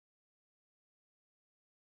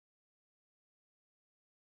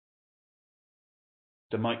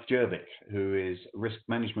to Mike Jerbic, who is risk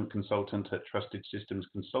management consultant at Trusted Systems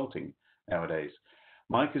Consulting nowadays.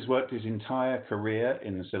 Mike has worked his entire career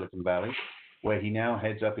in the Silicon Valley, where he now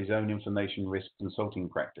heads up his own information risk consulting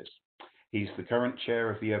practice. He's the current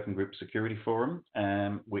chair of the Open Group Security Forum,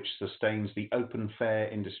 which sustains the open, fair,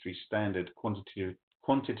 industry standard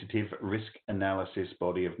quantitative risk analysis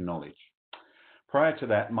body of knowledge. Prior to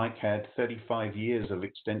that, Mike had 35 years of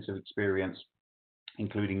extensive experience,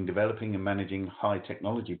 including developing and managing high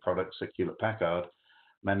technology products at Hewlett-Packard,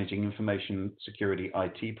 managing information security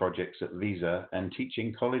IT projects at Visa, and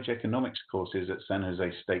teaching college economics courses at San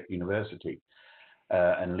Jose State University,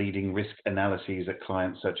 and leading risk analyses at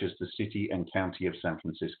clients such as the City and County of San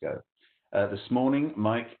Francisco. This morning,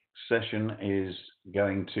 Mike's session is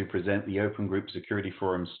going to present the Open Group Security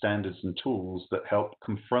Forum standards and tools that help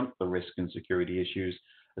confront the risk and security issues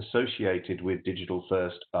associated with digital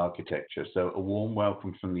first architecture. So a warm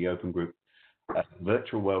welcome from the Open Group,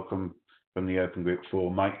 virtual welcome from the Open Group for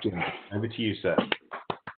Mike Jerbic. Over to you, sir.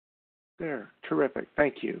 There, terrific,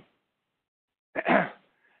 thank you.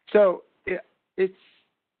 So it's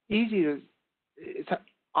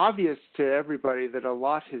obvious to everybody that a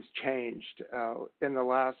lot has changed in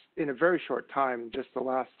a very short time, just the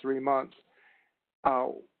last 3 months.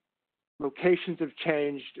 Locations have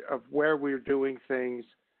changed of where we're doing things.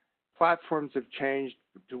 Platforms have changed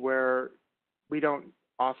to where we don't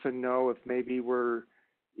often know if maybe we're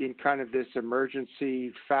in kind of this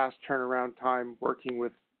emergency, fast turnaround time working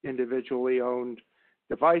with individually owned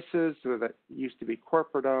devices or that used to be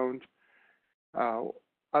corporate owned.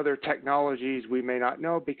 Other technologies we may not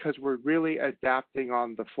know because we're really adapting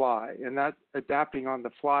on the fly. And that adapting on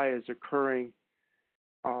the fly is occurring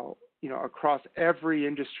across every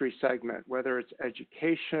industry segment, whether it's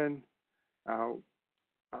education,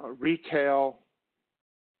 retail.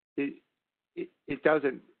 It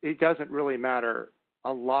doesn't really matter.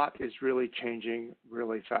 A lot is really changing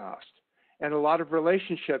really fast. And a lot of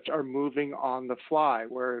relationships are moving on the fly,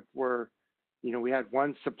 where we had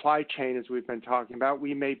one supply chain, as we've been talking about.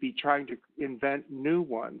 We may be trying to invent new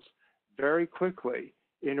ones very quickly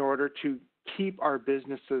in order to keep our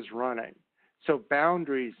businesses running. So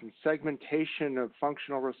boundaries and segmentation of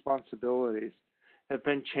functional responsibilities have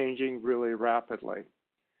been changing really rapidly.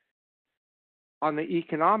 On the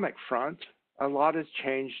economic front, a lot has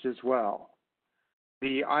changed as well.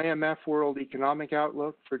 The IMF World Economic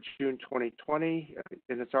Outlook for June 2020,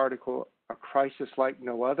 in its article, "A Crisis Like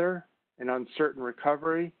No Other, an Uncertain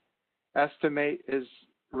Recovery," is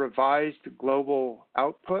revised global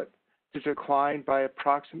output to decline by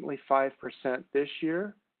approximately 5% this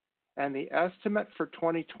year. And the estimate for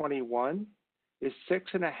 2021 is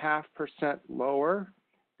 6.5% lower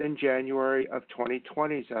than January of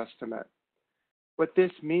 2020's estimate. What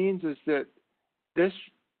this means is that this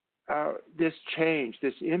change,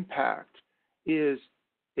 this impact, is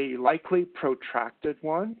a likely protracted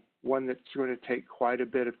one that's going to take quite a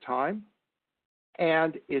bit of time,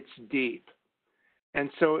 and it's deep.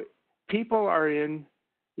 And so people are in,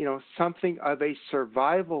 something of a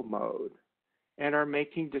survival mode and are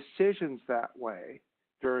making decisions that way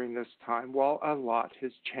during this time while a lot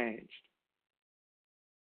has changed.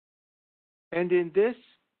 And in this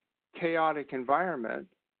chaotic environment,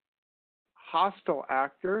 hostile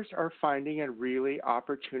actors are finding a really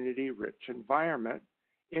opportunity-rich environment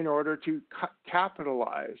in order to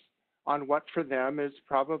capitalize on what for them is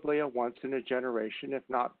probably a once-in-a-generation, if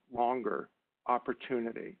not longer,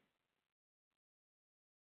 opportunity.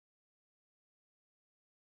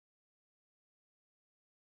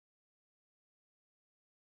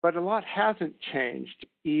 But a lot hasn't changed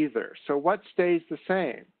either. So what stays the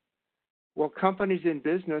same? Well, companies in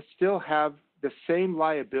business still have the same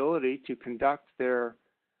liability to conduct their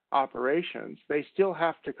operations. They still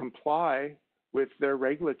have to comply with their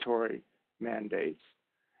regulatory mandates,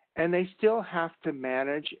 and they still have to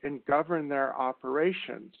manage and govern their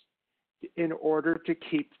operations in order to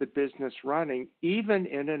keep the business running, even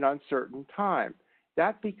in an uncertain time.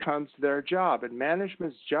 That becomes their job, and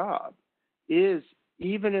management's job is,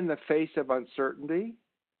 even in the face of uncertainty,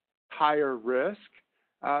 higher risk,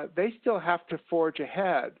 they still have to forge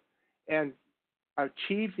ahead and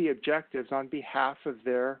achieve the objectives on behalf of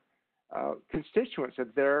their constituents,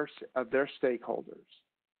 of their stakeholders.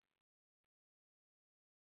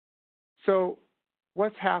 So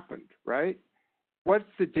what's happened, right?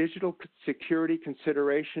 What's the digital security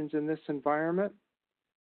considerations in this environment?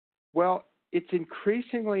 Well, it's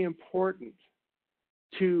increasingly important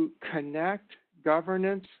to connect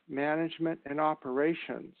governance, management, and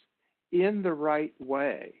operations in the right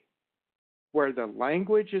way, where the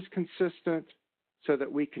language is consistent so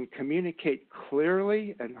that we can communicate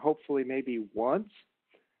clearly and hopefully maybe once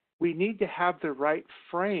we need to have the right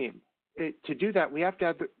frame. To do that, we have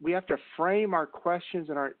to frame our questions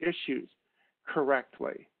and our issues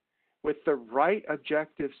correctly with the right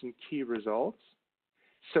objectives and key results,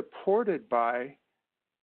 supported by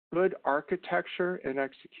good architecture and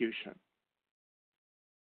execution.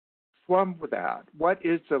 From that, what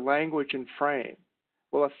is the language and frame?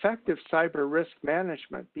 Well, effective cyber risk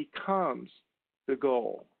management becomes the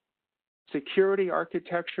goal. Security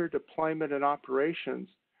architecture, deployment, and operations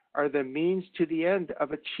are the means to the end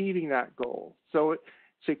of achieving that goal. So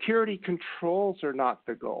security controls are not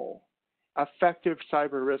the goal. Effective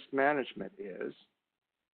cyber risk management is.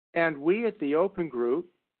 And we at the Open Group,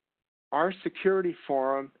 our security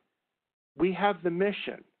forum, we have the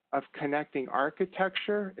mission of connecting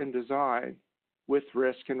architecture and design with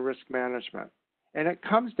risk and risk management. And it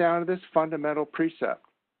comes down to this fundamental precept: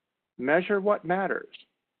 measure what matters.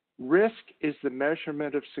 Risk is the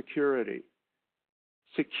measurement of security.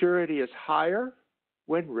 Security is higher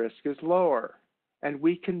when risk is lower, and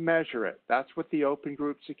we can measure it. That's what the Open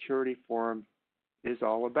Group Security Forum is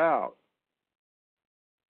all about.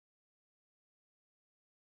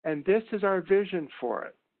 And this is our vision for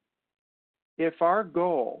it. If our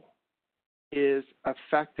goal is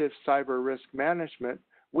effective cyber risk management,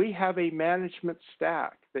 we have a management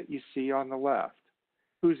stack that you see on the left,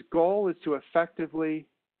 whose goal is to effectively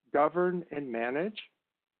govern and manage.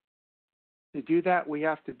 To do that, we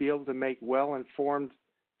have to be able to make well-informed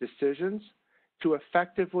decisions, to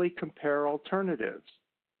effectively compare alternatives.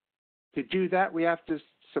 To do that, we have to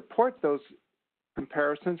support those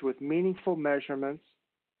comparisons with meaningful measurements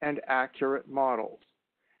and accurate models.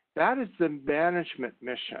 That is the management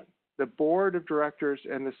mission. The board of directors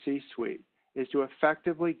and the C-suite is to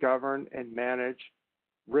effectively govern and manage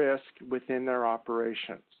risk within their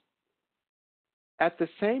operations. At the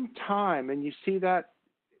same time, and you see that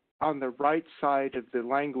on the right side of the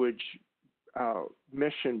language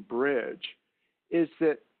mission bridge, is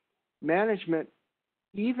that management,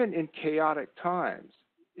 even in chaotic times,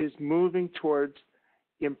 is moving towards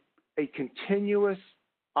a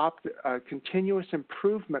continuous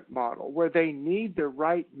improvement model where they need the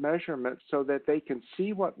right measurements so that they can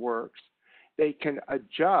see what works, they can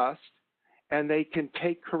adjust, and they can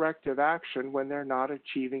take corrective action when they're not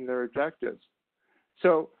achieving their objectives.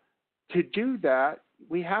 So to do that,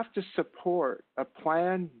 we have to support a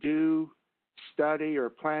plan, do, study, or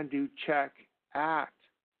plan, do, check, act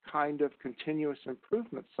kind of continuous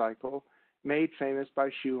improvement cycle made famous by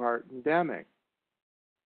Schuhart and Deming.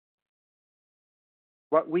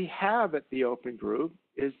 What we have at the Open Group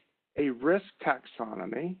is a risk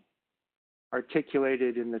taxonomy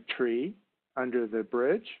articulated in the tree under the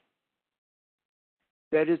bridge.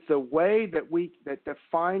 That is the way that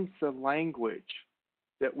defines the language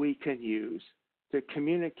that we can use to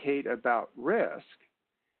communicate about risk,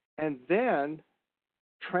 and then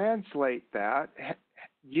translate that,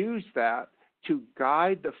 use that to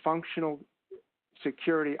guide the functional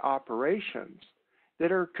security operations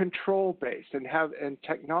that are control-based and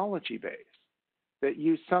technology-based, that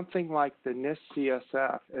use something like the NIST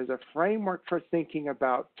CSF as a framework for thinking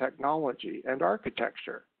about technology and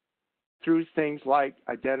architecture through things like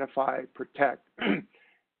identify, protect,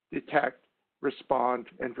 detect, respond,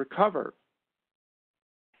 and recover.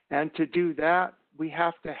 And to do that, we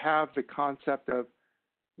have to have the concept of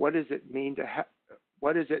what does it mean to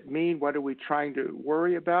what does it mean? What are we trying to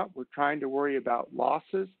worry about? We're trying to worry about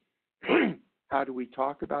losses. How do we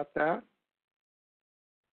talk about that?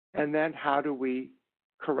 And then how do we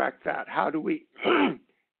correct that? How do we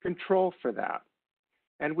control for that?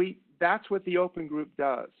 And that's what the Open Group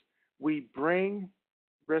does. We bring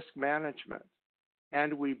risk management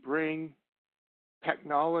and we bring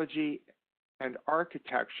technology and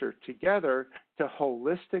architecture together to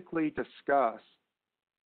holistically discuss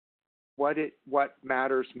what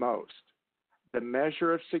matters most. The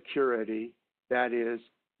measure of security, that is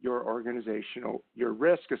your organizational, your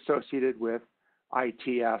risk associated with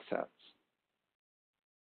IT assets.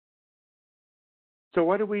 So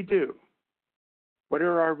what do we do? What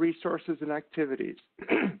are our resources and activities?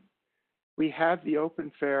 We have the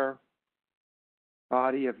open, fair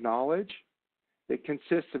body of knowledge that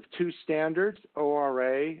consists of two standards,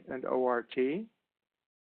 ORA and ORT.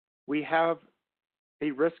 We have a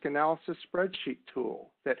risk analysis spreadsheet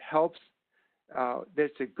tool that helps,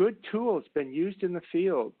 that's a good tool. It's been used in the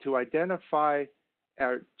field to identify,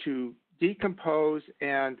 to decompose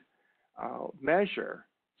and measure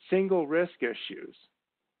single risk issues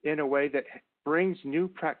in a way that brings new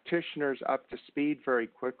practitioners up to speed very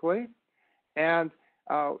quickly and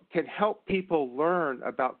can help people learn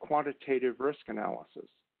about quantitative risk analysis.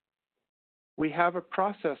 We have a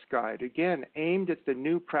process guide, again, aimed at the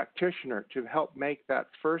new practitioner to help make that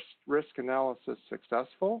first risk analysis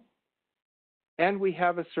successful. And we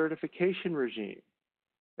have a certification regime,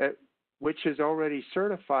 which has already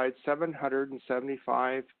certified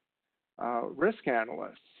 775 risk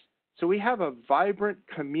analysts. So we have a vibrant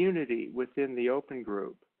community within the open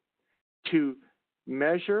group to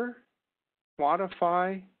measure,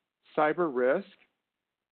 quantify cyber risk,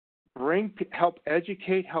 help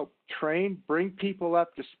educate, help train, bring people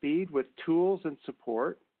up to speed with tools and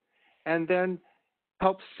support, and then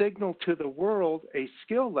help signal to the world a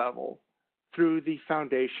skill level through the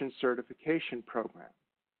foundation certification program.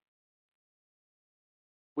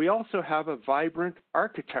 We also have a vibrant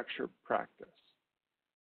architecture practice.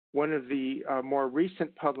 One of the more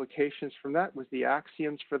recent publications from that was the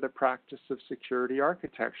Axioms for the Practice of Security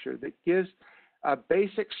Architecture that gives a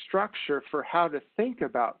basic structure for how to think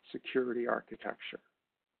about security architecture.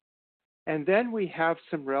 And then we have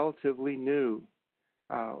some relatively new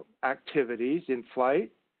activities in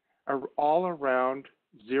flight all around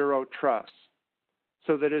zero trust,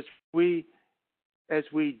 so that as we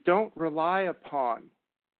don't rely upon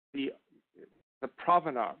the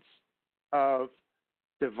provenance of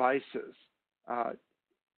devices,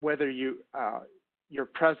 whether your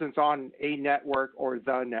presence on a network or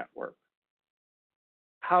the network.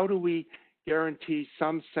 How do we guarantee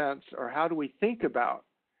some sense, or how do we think about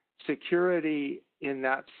security in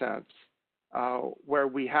that sense, where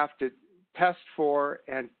we have to test for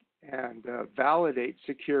and validate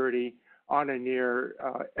security on a near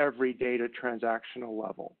every data transactional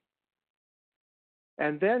level?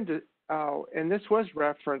 And then, and this was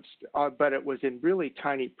referenced, but it was in really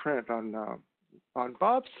tiny print on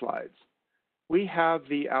Bob's slides. We have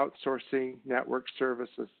the outsourcing network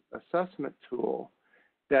services assessment tool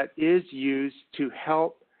that is used to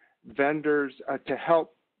help vendors, to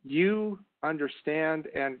help you understand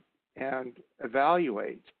and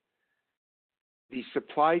evaluate the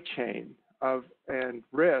supply chain and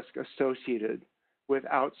risk associated with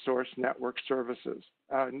outsourced network services,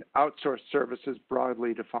 outsourced services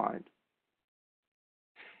broadly defined.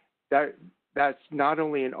 That's not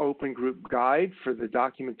only an open group guide for the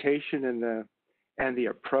documentation and the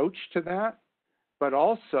approach to that, but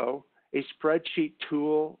also a spreadsheet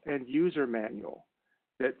tool and user manual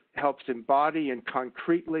that helps embody and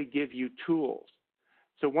concretely give you tools.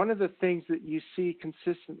 So one of the things that you see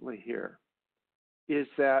consistently here is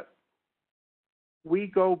that we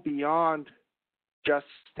go beyond just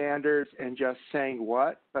standards and just saying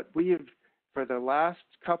what, but we have, for the last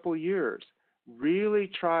couple years,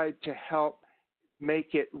 really tried to help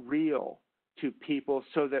make it real to people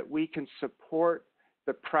so that we can support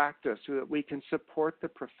the practice, so that we can support the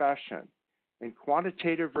profession in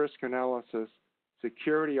quantitative risk analysis,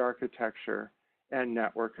 security architecture, and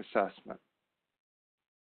network assessment.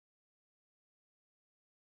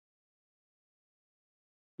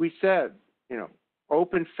 We said,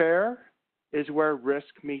 open fair is where risk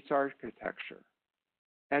meets architecture.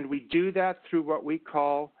 And we do that through what we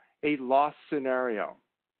call a loss scenario,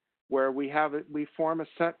 where we form a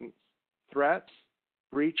sentence: threats,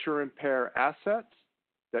 breach or impair assets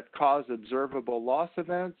that cause observable loss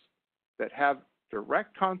events, that have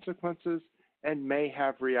direct consequences, and may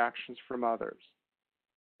have reactions from others.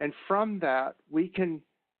 And from that, we can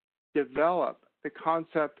develop the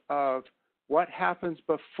concept of what happens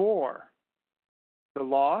before the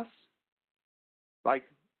loss, like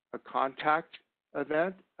a contact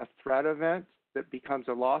event, a threat event that becomes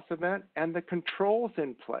a loss event, and the controls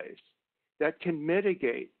in place that can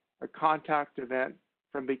mitigate a contact event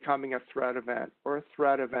from becoming a threat event, or a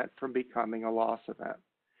threat event from becoming a loss event.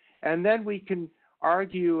 And then we can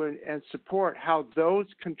argue and support how those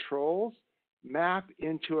controls map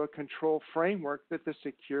into a control framework that the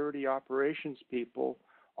security operations people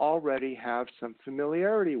already have some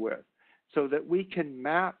familiarity with, so that we can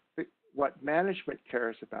map what management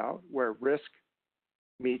cares about, where risk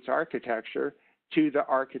meets architecture, to the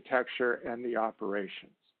architecture and the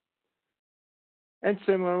operations. And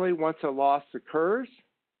similarly, once a loss occurs,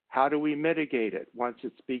 how do we mitigate it once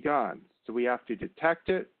it's begun? So we have to detect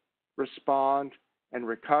it, respond, and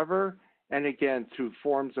recover. And again, through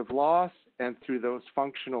forms of loss and through those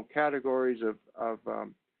functional categories of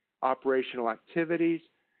operational activities,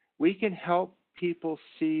 we can help people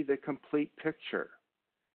see the complete picture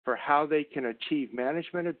for how they can achieve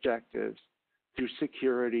management objectives through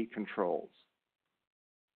security controls.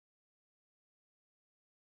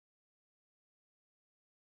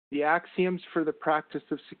 The Axioms for the Practice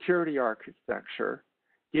of Security Architecture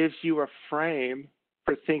gives you a frame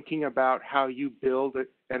for thinking about how you build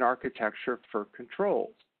an architecture for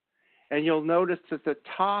controls. And you'll notice at the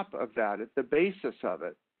top of that, at the basis of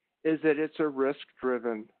it, is that it's a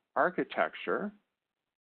risk-driven architecture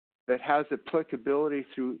that has applicability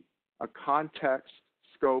through a context,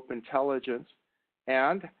 scope, intelligence,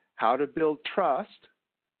 and how to build trust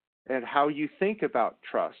and how you think about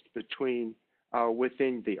trust between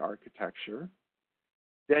within the architecture.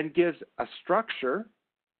 Then gives a structure,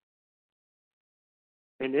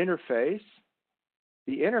 an interface.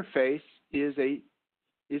 The interface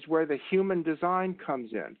is where the human design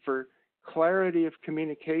comes in for clarity of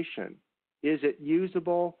communication. Is it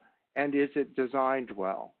usable and is it designed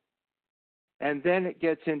well? And then it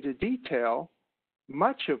gets into detail,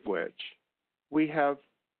 much of which we have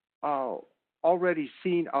already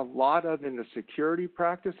seen a lot of in the security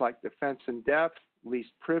practice, like defense in depth,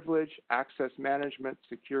 least privilege, access management,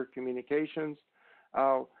 secure communications,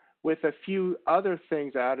 with a few other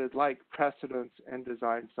things added like precedence and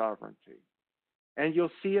design sovereignty. And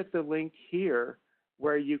you'll see at the link here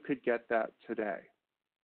where you could get that today.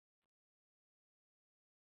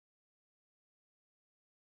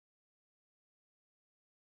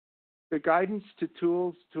 The guidance to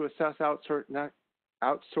tools to assess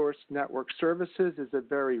outsourced network services is a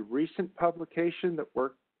very recent publication that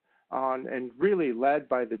worked on and really led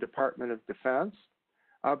by the Department of Defense.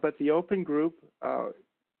 But the Open Group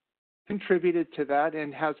contributed to that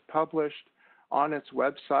and has published on its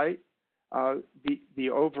website the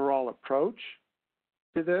overall approach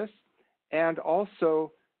to this, and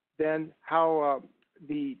also then how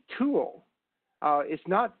the tool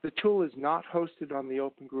the tool is not hosted on the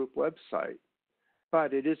Open Group website,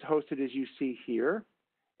 but it is hosted as you see here,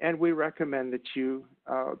 and we recommend that you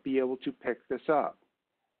be able to pick this up.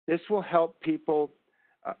 This will help people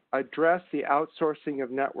address the outsourcing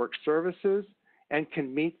of network services and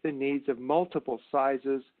can meet the needs of multiple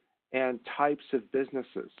sizes and types of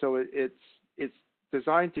businesses. So it's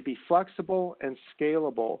designed to be flexible and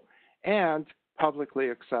scalable and publicly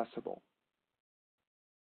accessible.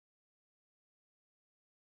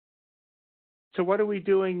 So what are we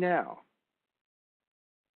doing now?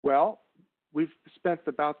 Well, we've spent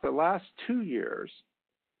about the last 2 years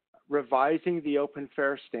revising the open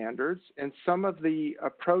fair standards, and some of the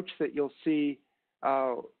approach that you'll see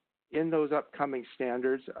in those upcoming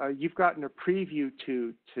standards, you've gotten a preview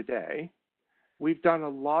to today. We've done a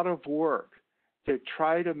lot of work to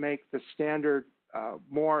try to make the standard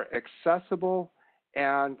more accessible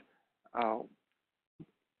and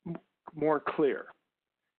more clear,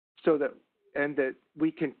 so that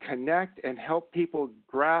we can connect and help people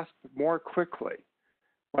grasp more quickly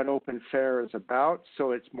what open fair is about,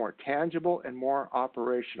 so it's more tangible and more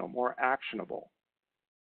operational, more actionable.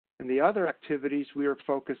 And the other activities we are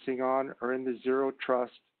focusing on are in the zero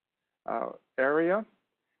trust area,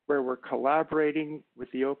 where we're collaborating with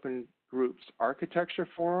the Open Group's Architecture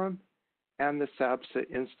Forum and the SABSA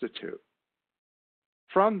Institute.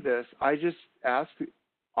 From this, I just ask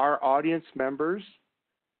our audience members,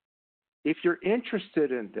 if you're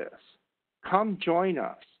interested in this, come join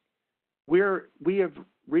us. We have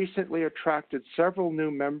recently attracted several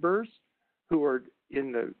new members who are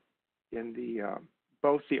in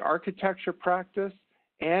both the architecture practice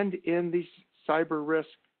and in the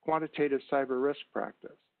quantitative cyber risk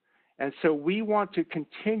practice. And so we want to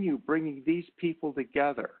continue bringing these people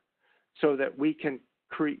together so that we can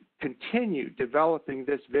continue developing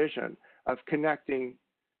this vision of connecting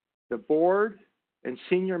the board and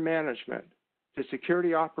senior management to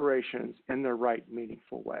security operations in the right,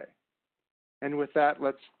 meaningful way. And with that,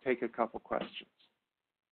 let's take a couple questions.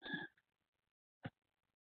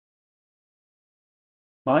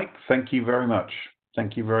 Mike, thank you very much.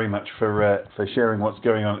 Thank you very much for sharing what's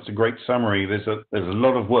going on. It's a great summary. There's a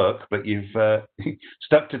lot of work, but you've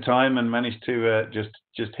stuck to time and managed to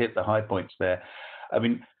just hit the high points there. I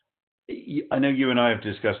mean, I know you and I have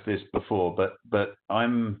discussed this before, but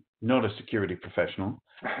I'm not a security professional.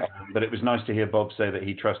 But it was nice to hear Bob say that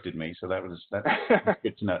he trusted me, so that's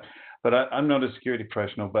good to know. But I'm not a security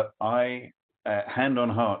professional, but I, hand on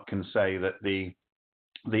heart, can say that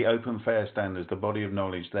the open fair standards, the body of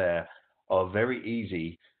knowledge there, are very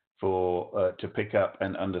easy to pick up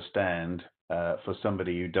and understand for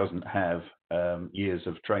somebody who doesn't have years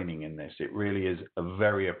of training in this. It really is a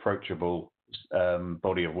very approachable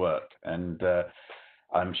body of work, and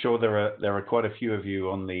I'm sure there are quite a few of you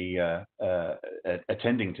on the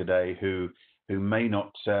attending today who may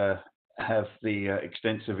not have the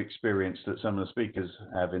extensive experience that some of the speakers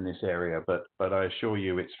have in this area, but I assure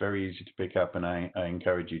you it's very easy to pick up, and I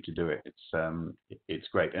encourage you to do it. It's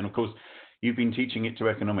great, and of course you've been teaching it to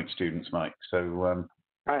economics students, Mike. So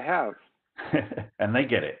I have, and they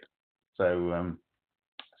get it. So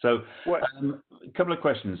So What? a couple of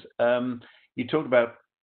questions. You talked about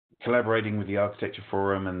collaborating with the Architecture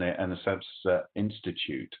Forum and the SABS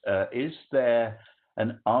Institute. Is there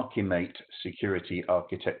an Archimate security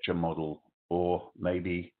architecture model, or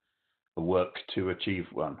maybe a work to achieve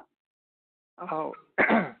one? Oh,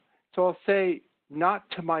 so I'll say not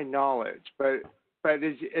to my knowledge, but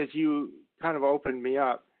as you kind of opened me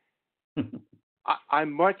up,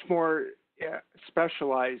 I'm much more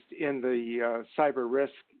specialized in the cyber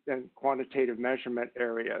risk and quantitative measurement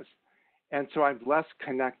areas, and so I'm less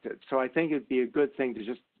connected. So I think it'd be a good thing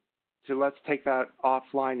to let's take that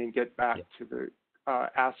offline and get back to the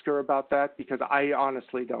asker about that, because I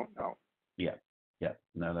honestly don't know. Yeah. Yeah,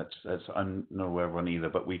 no, that's I'm not aware of one either,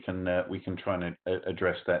 but we can try and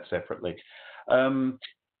address that separately.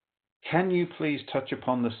 Can you please touch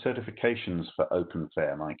upon the certifications for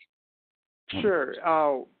OpenFair, Mike? Sure.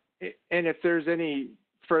 And if there's any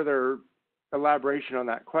further elaboration on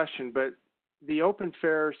that question, but the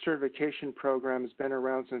OpenFair certification program has been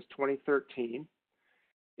around since 2013.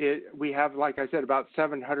 We have, like I said, about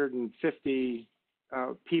 750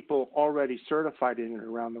 people already certified in it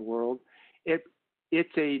around the world.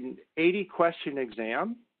 It's an 80-question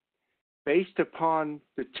exam based upon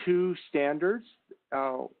the two standards.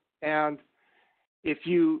 And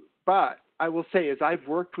but I will say, as I've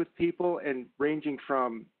worked with people and ranging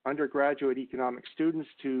from undergraduate economic students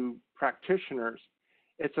to practitioners,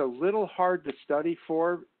 it's a little hard to study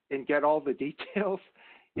for and get all the details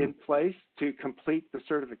in place to complete the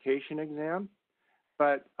certification exam.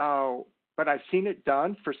 But I've seen it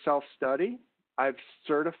done for self-study. I've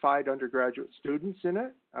certified undergraduate students in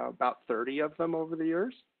it, about 30 of them over the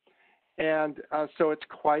years. And so it's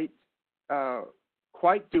quite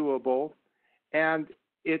doable. And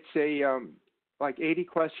it's like 80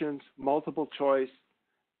 questions, multiple choice,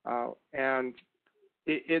 and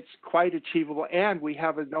it's quite achievable. And we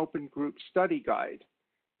have an open group study guide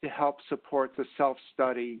to help support the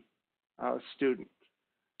self-study student.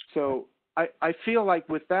 So I feel like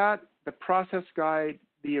with that, the process guide,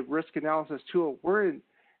 the risk analysis tool,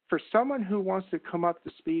 for someone who wants to come up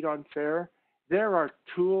to speed on FAIR, there are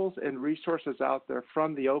tools and resources out there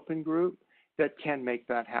from the open group that can make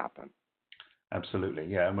that happen. Absolutely,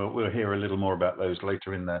 yeah, and we'll hear a little more about those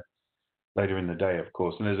later in the day, of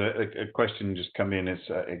course. And there's a question just come in. It's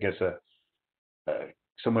I guess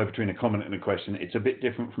somewhere between a comment and a question. It's a bit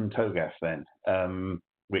different from TOGAF then,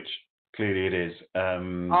 which clearly it is.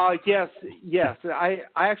 Yes. I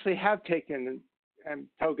actually have taken and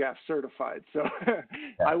TOGAF certified, so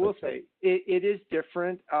I will say it is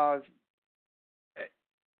different.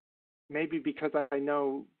 Maybe because I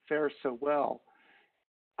know FAIR so well.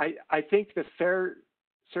 I think the FAIR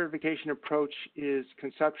certification approach is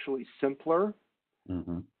conceptually simpler,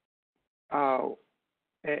 and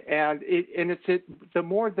it's at the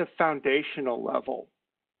more the foundational level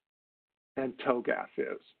than TOGAF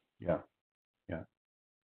is. Yeah.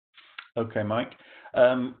 Okay, Mike.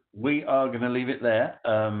 We are going to leave it there,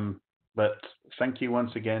 but thank you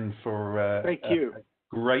once again for thank you. A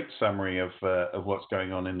great summary of what's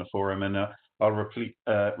going on in the forum, and I'll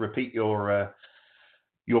repeat your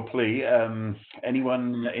plea.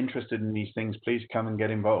 Anyone interested in these things, please come and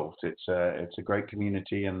get involved. It's a great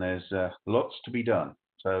community, and there's lots to be done.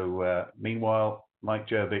 So meanwhile, Mike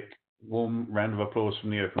Jerbic, warm round of applause from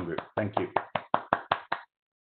the Open Group. Thank you.